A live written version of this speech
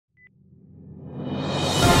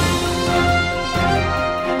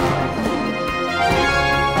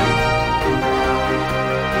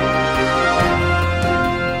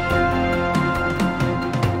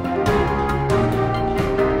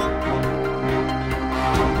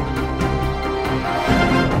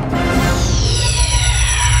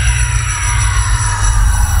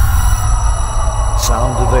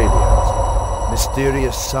sound of aliens.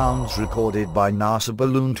 Mysterious sounds recorded by NASA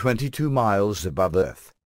balloon 22 miles above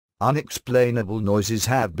Earth. Unexplainable noises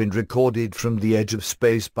have been recorded from the edge of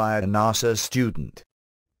space by a NASA student.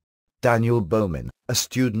 Daniel Bowman, a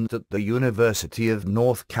student at the University of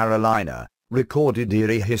North Carolina, recorded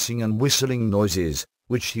eerie hissing and whistling noises,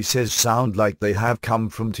 which he says sound like they have come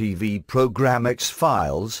from TV program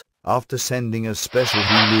X-Files, after sending a special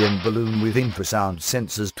helium balloon with infrasound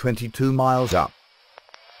sensors 22 miles up.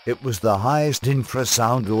 It was the highest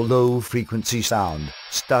infrasound or low-frequency sound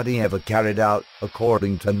study ever carried out,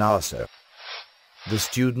 according to NASA. The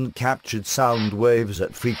student captured sound waves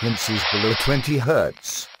at frequencies below 20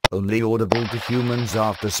 hertz, only audible to humans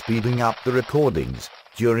after speeding up the recordings,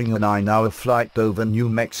 during a 9-hour flight over New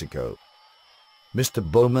Mexico. Mr.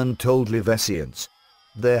 Bowman told LiveScience,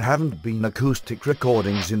 "There haven't been acoustic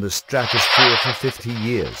recordings in the stratosphere for 50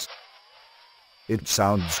 years. It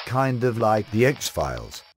sounds kind of like the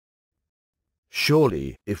X-Files.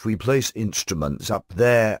 Surely, if we place instruments up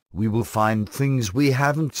there, we will find things we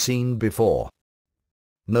haven't seen before."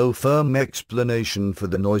 No firm explanation for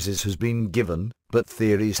the noises has been given, but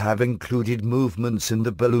theories have included movements in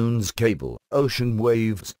the balloon's cable, ocean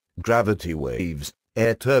waves, gravity waves,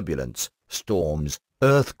 air turbulence, storms,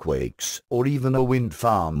 earthquakes, or even a wind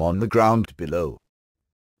farm on the ground below.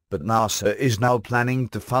 But NASA is now planning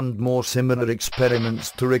to fund more similar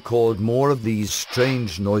experiments to record more of these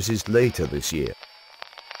strange noises later this year.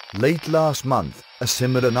 Late last month, a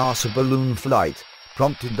similar NASA balloon flight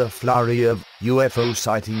prompted a flurry of UFO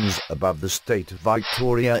sightings above the state of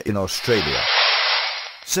Victoria in Australia.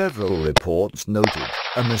 Several reports noted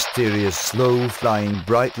a mysterious slow-flying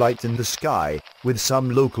bright light in the sky, with some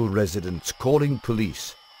local residents calling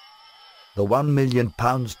police. The £1 million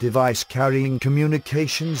device carrying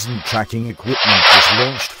communications and tracking equipment was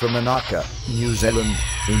launched from Anaka, New Zealand,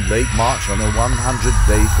 in late March on a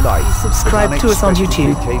 100-day flight. Subscribe to us on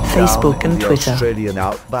YouTube, Facebook and Twitter.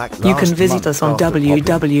 You can visit us on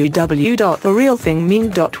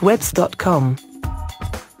www.therealthingming.webs.com.